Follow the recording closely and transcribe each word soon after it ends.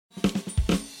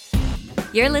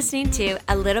You're listening to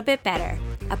A Little Bit Better,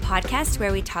 a podcast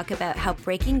where we talk about how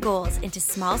breaking goals into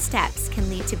small steps can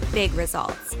lead to big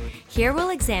results. Here we'll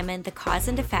examine the cause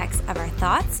and effects of our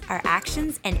thoughts, our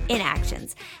actions, and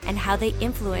inactions, and how they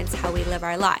influence how we live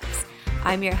our lives.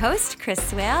 I'm your host, Chris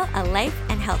Swale, a life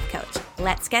and health coach.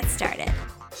 Let's get started.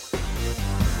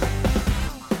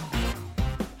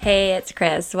 Hey, it's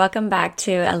Chris. Welcome back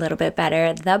to A Little Bit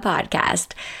Better, the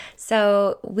podcast.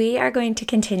 So we are going to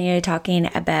continue talking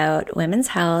about women's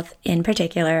health, in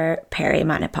particular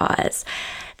perimenopause.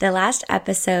 The last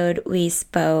episode, we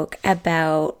spoke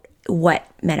about what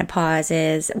menopause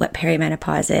is, what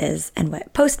perimenopause is, and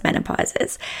what postmenopause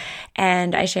is.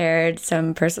 And I shared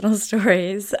some personal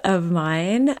stories of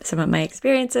mine, some of my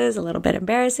experiences, a little bit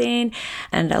embarrassing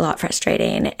and a lot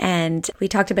frustrating. And we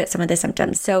talked about some of the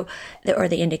symptoms, or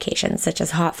the indications, such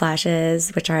as hot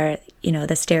flashes, which are,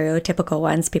 the stereotypical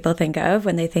ones people think of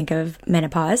when they think of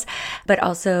menopause, but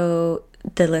also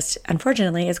the list,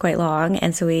 unfortunately, is quite long.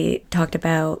 And so we talked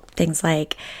about things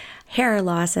like hair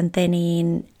loss and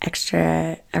thinning,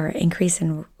 extra or increase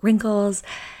in wrinkles,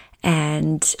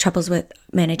 and troubles with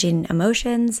managing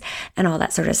emotions and all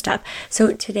that sort of stuff.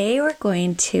 So today we're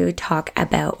going to talk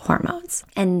about hormones.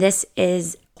 And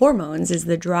hormones is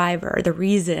the driver, the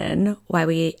reason why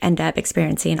we end up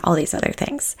experiencing all these other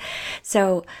things.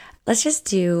 So let's just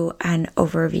do an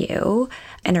overview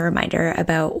and a reminder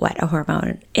about what a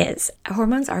hormone is.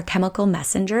 Hormones are chemical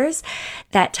messengers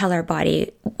that tell our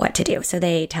body what to do. So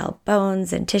they tell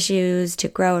bones and tissues to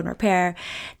grow and repair.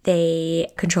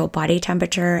 They control body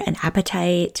temperature and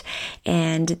appetite,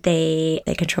 and they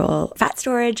control fat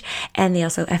storage, and they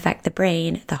also affect the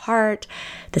brain, the heart,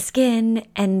 the skin,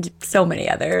 and so many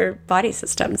other body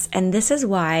systems. And this is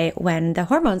why when our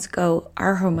hormones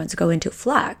go into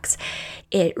flux,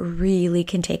 it really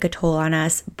can take a toll on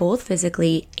us, both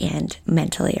physically and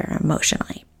mentally or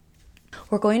emotionally.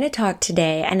 We're going to talk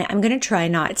today, and I'm going to try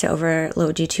not to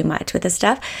overload you too much with this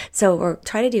stuff. So we'll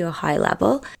try to do a high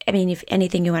level. I mean, if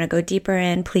anything you want to go deeper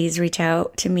in, please reach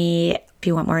out to me if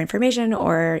you want more information,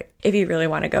 or if you really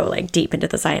want to go deep into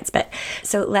the science bit.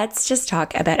 So let's just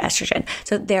talk about estrogen.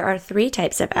 So there are 3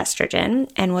 types of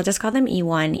estrogen, and we'll just call them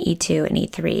E1, E2, and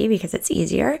E3 because it's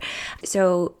easier.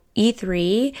 So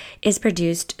E3 is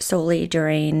produced solely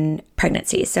during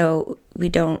pregnancy. So we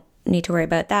don't need to worry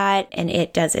about that. And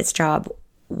it does its job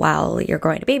while you're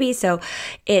growing a baby. So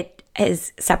it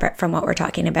is separate from what we're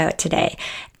talking about today.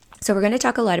 So we're going to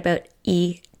talk a lot about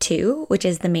E2, which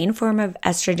is the main form of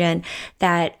estrogen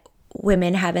that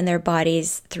women have in their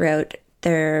bodies throughout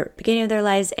their beginning of their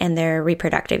lives and their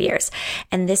reproductive years.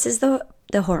 And this is the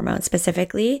hormone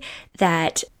specifically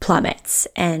that plummets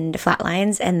and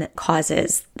flatlines and that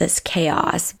causes this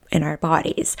chaos in our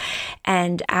bodies.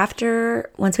 And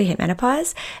once we hit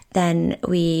menopause, then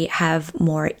we have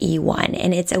more E1,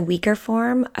 and it's a weaker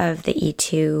form of the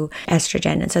E2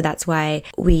 estrogen. And so that's why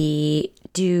we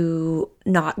do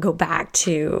not go back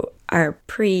to our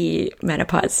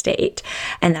pre-menopause state.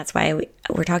 And that's why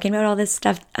we're talking about all this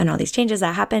stuff and all these changes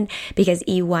that happen, because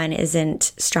E1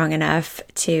 isn't strong enough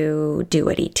to do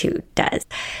what E2 does.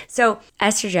 So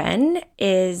estrogen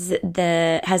has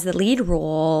the lead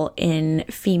role in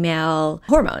female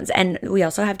hormones. And we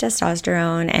also have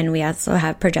testosterone, and we also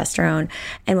have progesterone.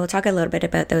 And we'll talk a little bit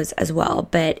about those as well.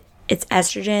 But it's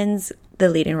estrogen's the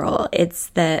leading role. It's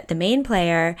the main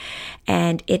player,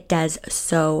 and it does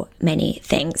so many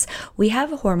things. We have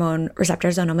hormone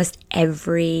receptors on almost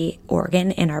every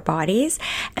organ in our bodies.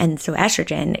 And so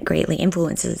estrogen greatly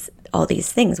influences all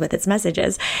these things with its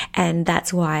messages. And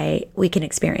that's why we can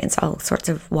experience all sorts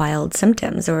of wild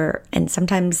symptoms and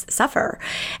sometimes suffer.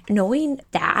 Knowing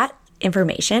that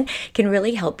information can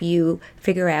really help you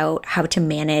figure out how to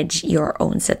manage your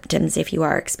own symptoms if you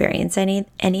are experiencing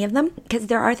any of them. Because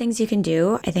there are things you can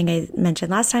do. I think I mentioned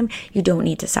last time, you don't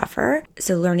need to suffer.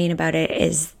 So learning about it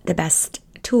is the best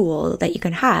tool that you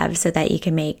can have so that you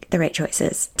can make the right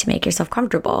choices to make yourself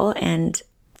comfortable and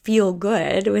feel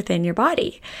good within your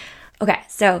body. Okay,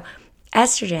 so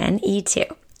estrogen,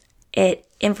 E2, it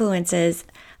influences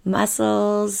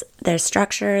muscles, their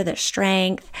structure, their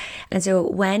strength. And so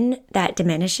when that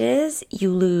diminishes,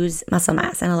 you lose muscle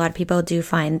mass. And a lot of people do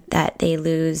find that they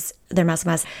lose their muscle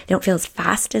mass. They don't feel as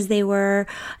fast as they were.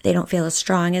 They don't feel as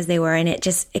strong as they were. And it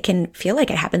can feel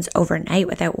like it happens overnight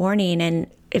without warning.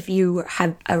 And if you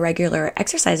have a regular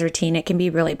exercise routine, it can be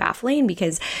really baffling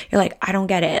because you're like, I don't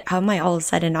get it. How am I all of a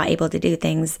sudden not able to do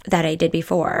things that I did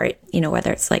before?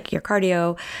 Whether it's like your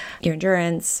cardio, your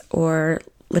endurance, or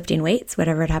lifting weights,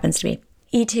 whatever it happens to be.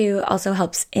 E2 also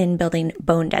helps in building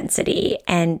bone density,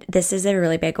 and this is a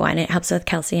really big one. It helps with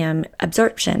calcium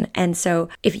absorption. And so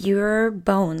if your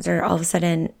bones are all of a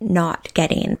sudden not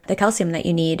getting the calcium that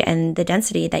you need and the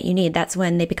density that you need, that's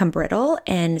when they become brittle.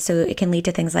 And so it can lead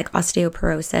to things like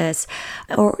osteoporosis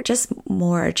or just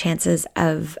more chances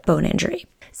of bone injury.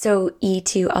 So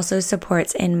E2 also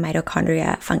supports in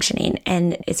mitochondria functioning,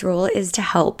 and its role is to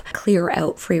help clear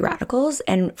out free radicals.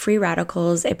 And free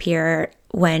radicals appear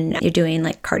when you're doing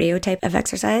like cardio type of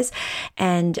exercise.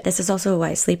 And this is also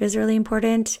why sleep is really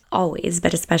important, always,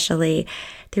 but especially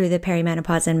through the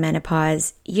perimenopause and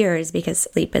menopause years, because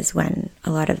sleep is when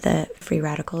a lot of the free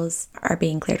radicals are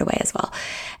being cleared away as well.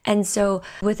 And so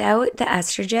without the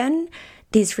estrogen,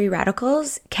 these free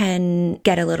radicals can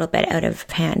get a little bit out of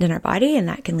hand in our body, and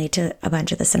that can lead to a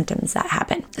bunch of the symptoms that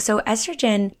happen. So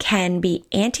estrogen can be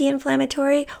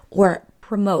anti-inflammatory or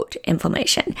promote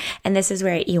inflammation. And this is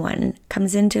where E1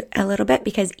 comes into a little bit,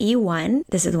 because E1,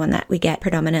 this is the one that we get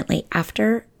predominantly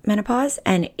after menopause,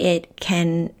 and it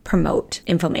can promote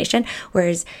inflammation,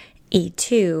 whereas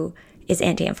E2 is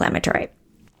anti-inflammatory.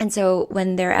 And so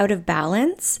when they're out of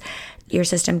balance, your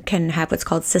system can have what's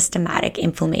called systematic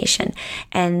inflammation.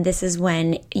 And this is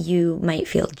when you might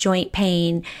feel joint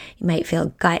pain, you might feel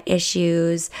gut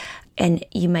issues, and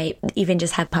you might even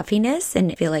just have puffiness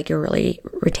and feel like you're really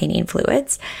retaining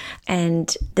fluids.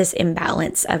 And this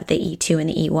imbalance of the E2 and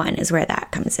the E1 is where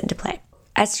that comes into play.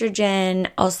 Estrogen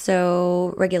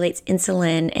also regulates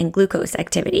insulin and glucose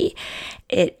activity.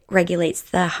 It regulates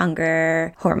the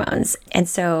hunger hormones. And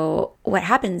so what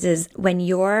happens is when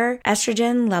your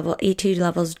estrogen level, E2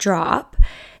 levels drop,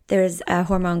 there's a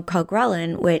hormone called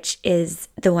ghrelin, which is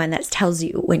the one that tells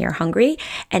you when you're hungry.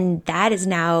 And that is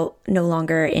now no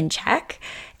longer in check.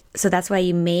 So that's why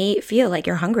you may feel like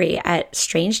you're hungry at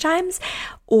strange times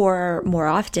or more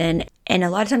often. And a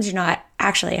lot of times you're not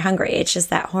actually hungry. It's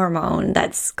just that hormone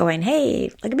that's going, hey,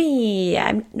 look at me.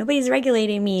 Nobody's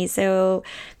regulating me, so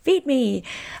feed me.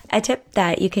 A tip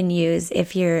that you can use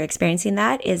if you're experiencing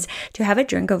that is to have a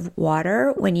drink of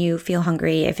water when you feel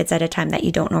hungry, if it's at a time that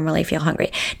you don't normally feel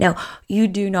hungry. Now, you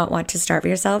do not want to starve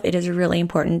yourself. It is really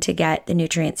important to get the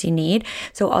nutrients you need.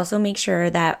 So also make sure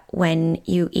that when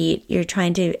you eat, you're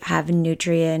trying to have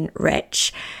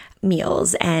nutrient-rich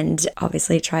meals, and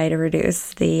obviously try to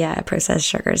reduce the processed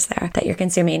sugars there that you're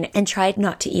consuming, and try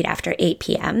not to eat after 8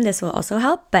 p.m. This will also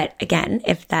help. But again,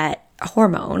 if that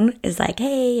hormone is like,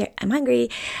 hey, I'm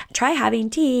hungry, try having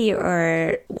tea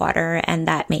or water, and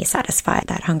that may satisfy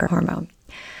that hunger hormone.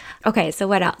 Okay, so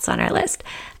what else on our list?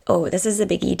 Oh, this is a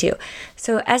biggie too.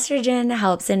 So estrogen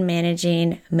helps in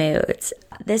managing moods.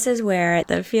 This is where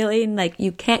the feeling like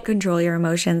you can't control your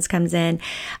emotions comes in,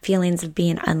 feelings of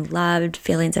being unloved,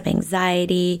 feelings of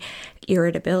anxiety,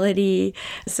 irritability.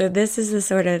 So this is the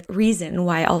sort of reason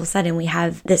why all of a sudden we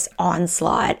have this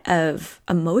onslaught of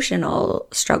emotional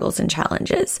struggles and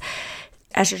challenges.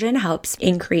 Estrogen helps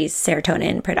increase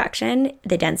serotonin production,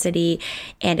 the density,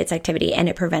 and its activity, and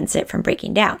it prevents it from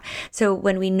breaking down. So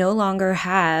when we no longer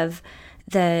have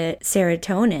the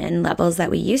serotonin levels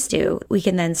that we used to, we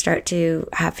can then start to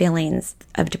have feelings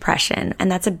of depression. And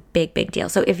that's a big, big deal.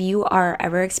 So if you are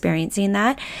ever experiencing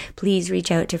that, please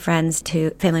reach out to friends, to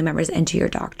family members, and to your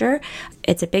doctor.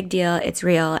 It's a big deal. It's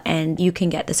real, and you can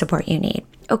get the support you need.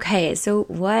 Okay, so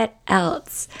what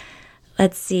else?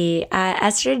 Let's see.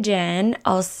 Estrogen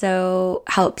also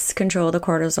helps control the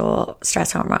cortisol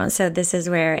stress hormone. So this is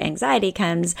where anxiety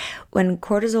comes. When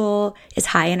cortisol is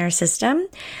high in our system,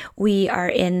 we are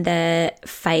in the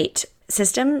fight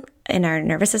system in our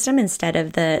nervous system instead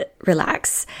of the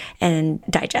relax and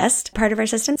digest part of our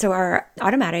system. So our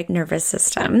automatic nervous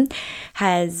system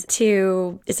has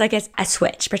it's like a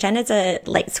switch. Pretend it's a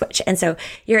light switch. And so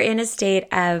you're in a state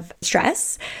of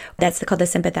stress. That's called the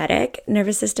sympathetic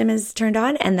nervous system is turned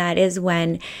on. And that is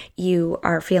when you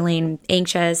are feeling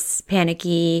anxious,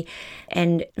 panicky,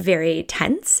 and very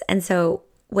tense. And so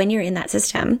when you're in that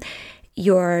system,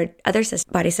 your other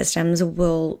body systems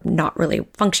will not really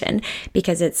function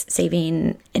because it's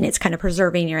saving and it's kind of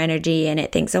preserving your energy, and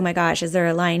it thinks, oh my gosh, is there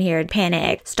a line here?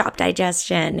 Panic. Stop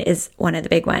digestion is one of the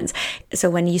big ones. So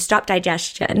when you stop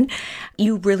digestion,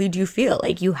 you really do feel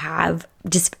like you have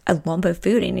just a lump of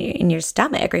food in your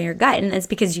stomach or your gut, and it's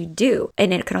because you do.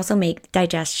 And it can also make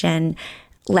digestion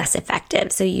less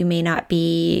effective. So you may not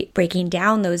be breaking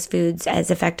down those foods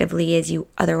as effectively as you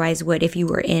otherwise would if you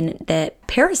were in the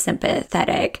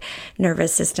parasympathetic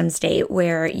nervous system state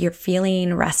where you're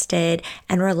feeling rested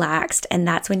and relaxed. And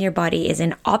that's when your body is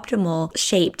in optimal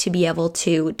shape to be able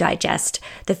to digest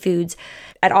the foods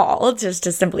at all, just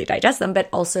to simply digest them, but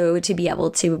also to be able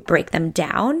to break them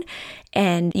down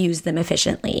and use them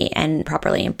efficiently and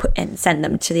properly and send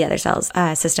them to the other cells,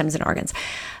 systems, and organs.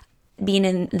 Being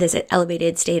in this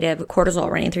elevated state of cortisol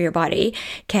running through your body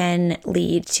can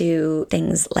lead to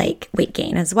things like weight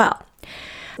gain as well.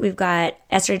 We've got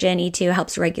estrogen, E2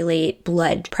 helps regulate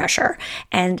blood pressure.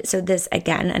 And so this,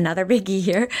 again, another biggie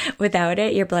here. Without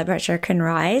it, your blood pressure can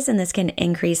rise, and this can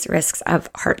increase risks of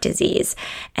heart disease.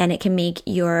 And it can make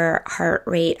your heart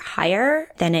rate higher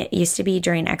than it used to be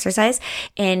during exercise.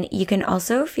 And you can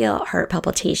also feel heart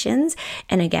palpitations.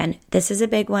 And again, this is a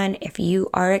big one. If you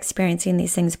are experiencing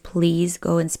these things, please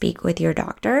go and speak with your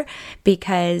doctor,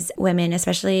 because women,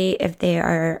 especially if they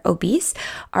are obese,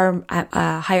 are at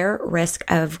a higher risk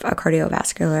of a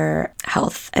cardiovascular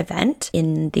health event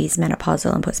in these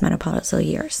menopausal and postmenopausal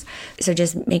years. So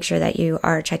just make sure that you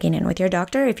are checking in with your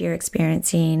doctor if you're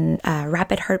experiencing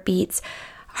rapid heartbeats,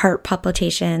 heart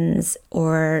palpitations,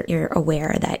 or you're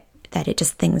aware that it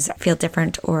just things feel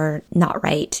different or not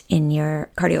right in your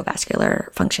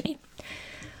cardiovascular functioning.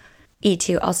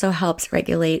 E2 also helps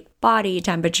regulate body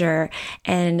temperature,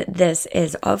 and this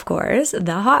is, of course,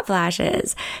 the hot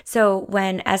flashes. So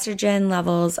when estrogen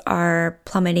levels are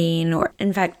plummeting, or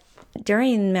in fact,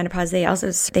 during menopause,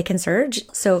 they can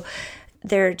surge. So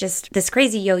they're just this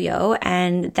crazy yo-yo,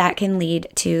 and that can lead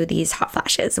to these hot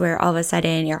flashes where all of a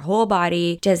sudden your whole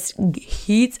body just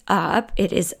heats up.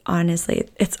 It is honestly,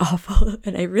 it's awful.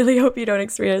 And I really hope you don't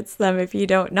experience them. If you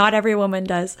don't, not every woman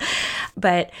does,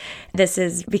 but this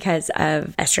is because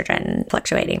of estrogen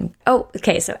fluctuating. Oh,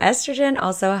 okay. So estrogen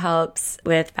also helps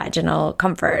with vaginal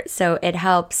comfort. So it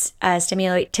helps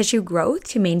stimulate tissue growth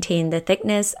to maintain the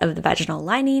thickness of the vaginal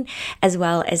lining, as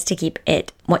well as to keep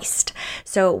it moist.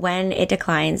 So when it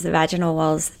declines, the vaginal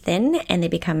walls thin and they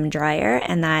become drier,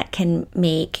 and that can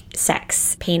make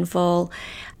sex painful.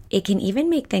 It can even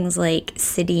make things like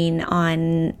sitting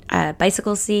on a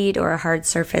bicycle seat or a hard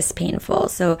surface painful.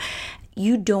 So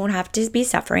you don't have to be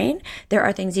suffering. There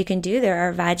are things you can do. There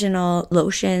are vaginal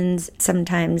lotions,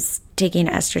 sometimes taking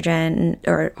estrogen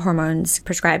or hormones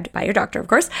prescribed by your doctor, of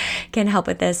course, can help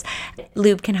with this.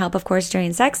 Lube can help, of course,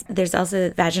 during sex. There's also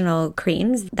vaginal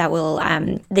creams that will,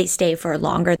 they stay for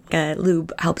longer.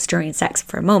 Lube helps during sex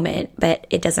for a moment, but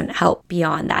it doesn't help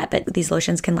beyond that. But these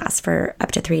lotions can last for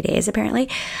up to 3 days, apparently.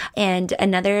 And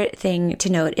another thing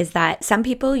to note is that some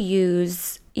people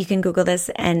you can Google this.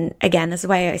 And again, this is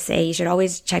why I say you should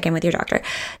always check in with your doctor,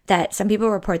 that some people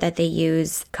report that they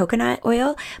use coconut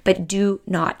oil, but do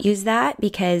not use that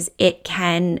because it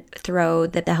can throw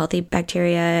the healthy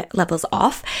bacteria levels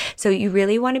off. So you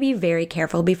really want to be very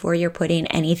careful before you're putting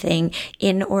anything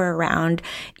in or around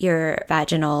your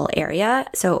vaginal area.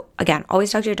 So again,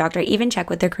 always talk to your doctor, even check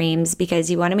with the creams,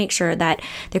 because you want to make sure that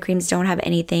the creams don't have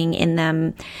anything in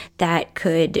them that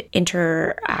could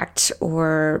interact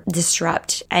or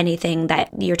disrupt anything that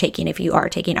you're taking, if you are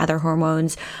taking other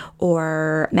hormones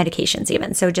or medications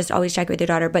even. So just always check with your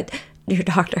doctor, but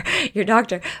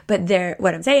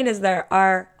what I'm saying is there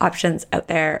are options out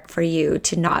there for you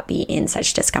to not be in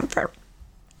such discomfort.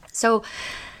 So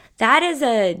that is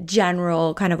a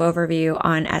general kind of overview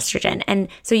on estrogen. And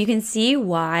so you can see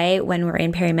why when we're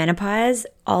in perimenopause,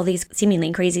 all these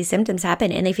seemingly crazy symptoms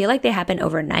happen, and they feel like they happen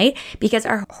overnight because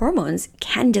our hormones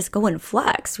can just go in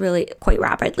flux really quite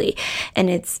rapidly. And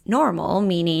it's normal,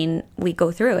 meaning we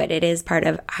go through it. It is part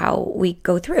of how we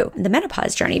go through the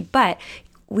menopause journey, but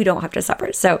we don't have to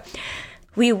suffer. So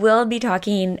we will be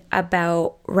talking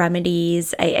about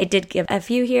remedies. I did give a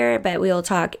few here, but we will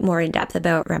talk more in depth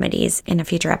about remedies in a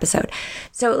future episode.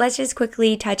 So let's just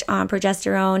quickly touch on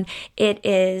progesterone. It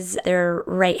is the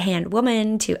right-hand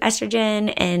woman to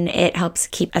estrogen, and it helps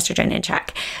keep estrogen in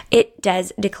check. It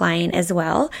does decline as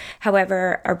well.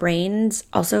 However, our brains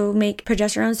also make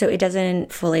progesterone, so it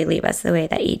doesn't fully leave us the way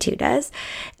that E2 does.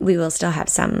 We will still have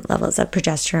some levels of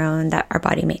progesterone that our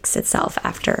body makes itself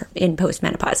after in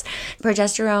postmenopause.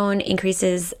 Progesterone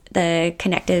increases the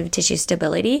connective tissue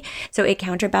stability, so it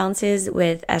counterbalances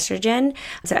with estrogen.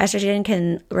 So estrogen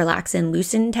can relax and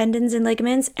loosen tendons and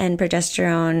ligaments, and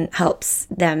progesterone helps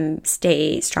them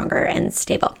stay stronger and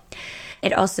stable.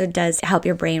 It also does help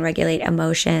your brain regulate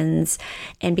emotions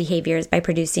and behaviors by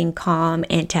producing calm,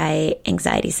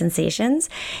 anti-anxiety sensations,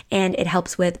 and it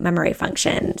helps with memory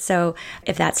function. So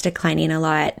if that's declining a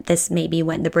lot, this may be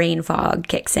when the brain fog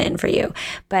kicks in for you.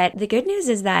 But the good news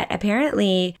is that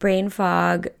apparently brain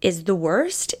fog is the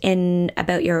worst in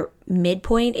about your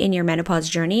midpoint in your menopause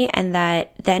journey, and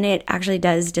that then it actually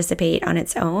does dissipate on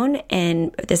its own.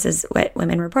 And this is what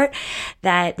women report,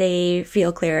 that they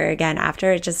feel clearer again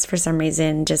after. It just, for some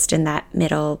reason, just in that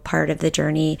middle part of the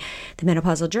journey, the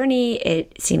menopausal journey,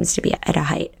 it seems to be at a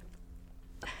height.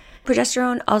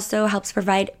 Progesterone also helps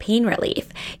provide pain relief.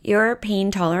 Your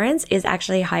pain tolerance is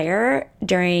actually higher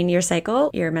during your cycle,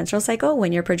 your menstrual cycle,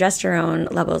 when your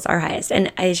progesterone levels are highest.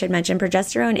 And I should mention,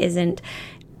 progesterone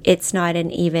it's not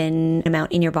an even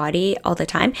amount in your body all the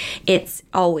time. It's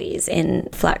always in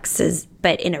fluxes,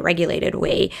 but in a regulated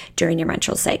way during your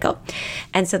menstrual cycle.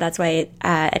 And so that's why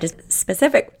at a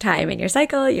specific time in your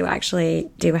cycle, you actually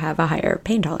do have a higher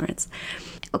pain tolerance.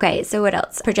 Okay, so what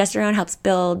else? Progesterone helps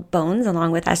build bones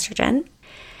along with estrogen.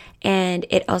 And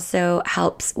it also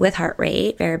helps with heart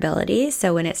rate variability.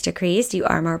 So when it's decreased, you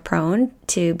are more prone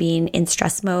to being in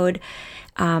stress mode,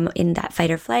 in that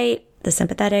fight or flight, the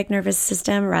sympathetic nervous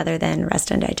system, rather than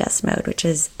rest and digest mode, which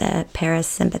is the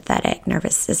parasympathetic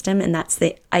nervous system. And that's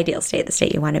the ideal state, the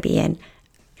state you want to be in.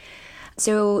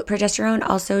 So progesterone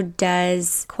also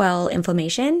does quell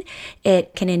inflammation.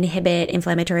 It can inhibit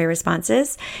inflammatory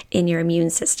responses in your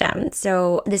immune system.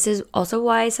 So this is also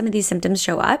why some of these symptoms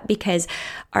show up, because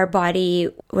our body,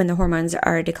 when the hormones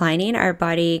are declining, our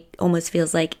body almost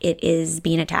feels like it is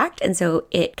being attacked. And so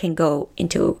it can go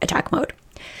into attack mode.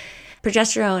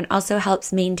 Progesterone also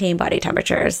helps maintain body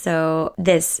temperature. So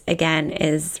this, again,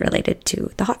 is related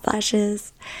to the hot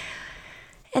flashes.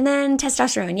 And then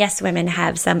testosterone. Yes, women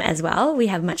have some as well. We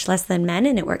have much less than men,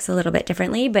 and it works a little bit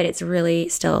differently, but it's really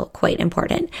still quite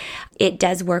important. It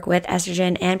does work with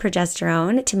estrogen and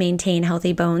progesterone to maintain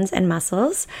healthy bones and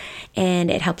muscles,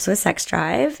 and it helps with sex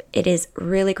drive. It is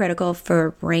really critical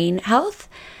for brain health,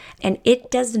 and it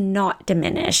does not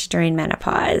diminish during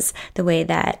menopause the way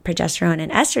that progesterone and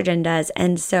estrogen does.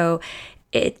 And so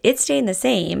it's staying the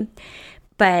same,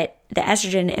 but the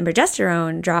estrogen and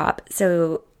progesterone drop.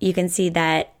 So you can see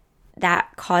that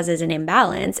causes an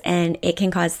imbalance, and it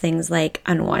can cause things like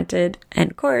unwanted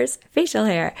and coarse facial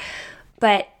hair.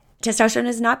 But testosterone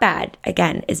is not bad.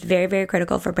 Again, it's very, very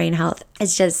critical for brain health.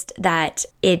 It's just that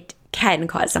it can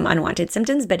cause some unwanted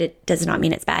symptoms, but it does not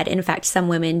mean it's bad. In fact, some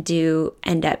women do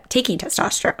end up taking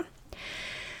testosterone.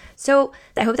 So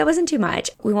I hope that wasn't too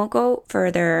much. We won't go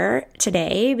further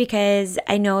today because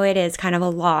I know it is kind of a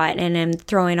lot and I'm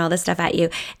throwing all this stuff at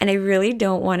you. And I really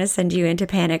don't want to send you into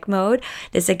panic mode.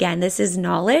 This is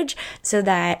knowledge so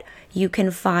that you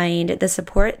can find the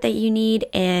support that you need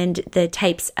and the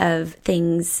types of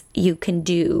things you can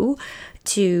do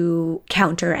to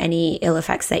counter any ill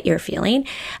effects that you're feeling.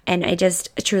 And I just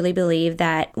truly believe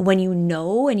that when you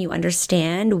know and you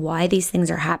understand why these things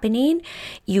are happening,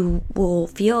 you will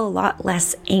feel a lot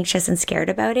less anxious and scared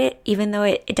about it, even though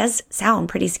it does sound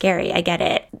pretty scary. I get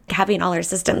it. Having all our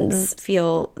systems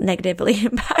feel negatively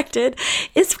impacted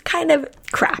is kind of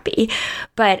crappy,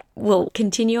 but we'll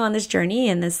continue on this journey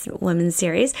in this women's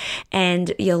series,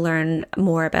 and you'll learn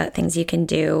more about things you can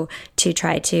do to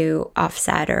try to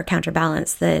offset or counterbalance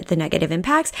the negative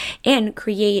impacts and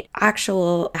create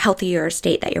actual healthier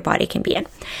state that your body can be in.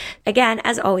 Again,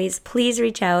 as always, please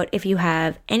reach out if you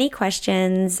have any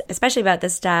questions, especially about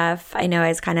this stuff. I know I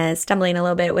was kind of stumbling a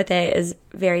little bit with it. It's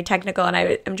very technical, and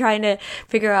I'm trying to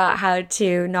figure out how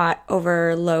to not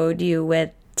overload you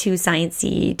with too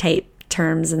sciencey type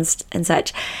terms and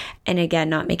such, and again,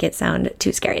 not make it sound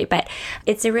too scary, but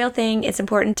it's a real thing. It's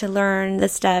important to learn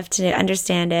this stuff, to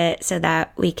understand it, so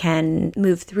that we can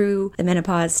move through the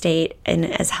menopause state in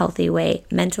as healthy way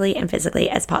mentally and physically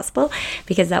as possible,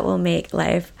 because that will make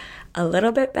life a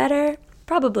little bit better,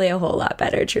 probably a whole lot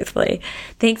better, truthfully.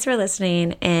 Thanks for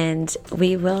listening, and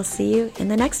we will see you in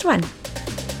the next one.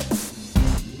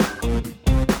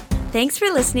 Thanks for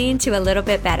listening to A Little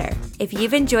Bit Better. If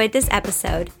you've enjoyed this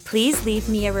episode, please leave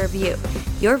me a review.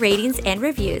 Your ratings and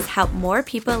reviews help more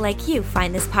people like you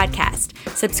find this podcast.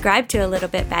 Subscribe to A Little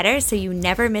Bit Better so you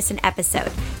never miss an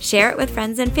episode. Share it with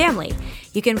friends and family.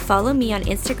 You can follow me on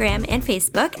Instagram and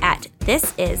Facebook at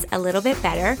This Is A Little Bit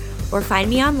Better, or find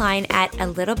me online at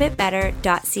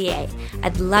alittlebitbetter.ca.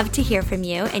 I'd love to hear from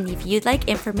you, and if you'd like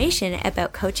information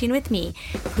about coaching with me,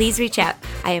 please reach out.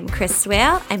 I am Chris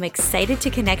Swale. I'm excited to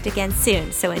connect again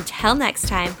soon. So until next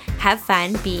time, have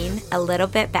fun being a little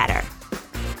bit better.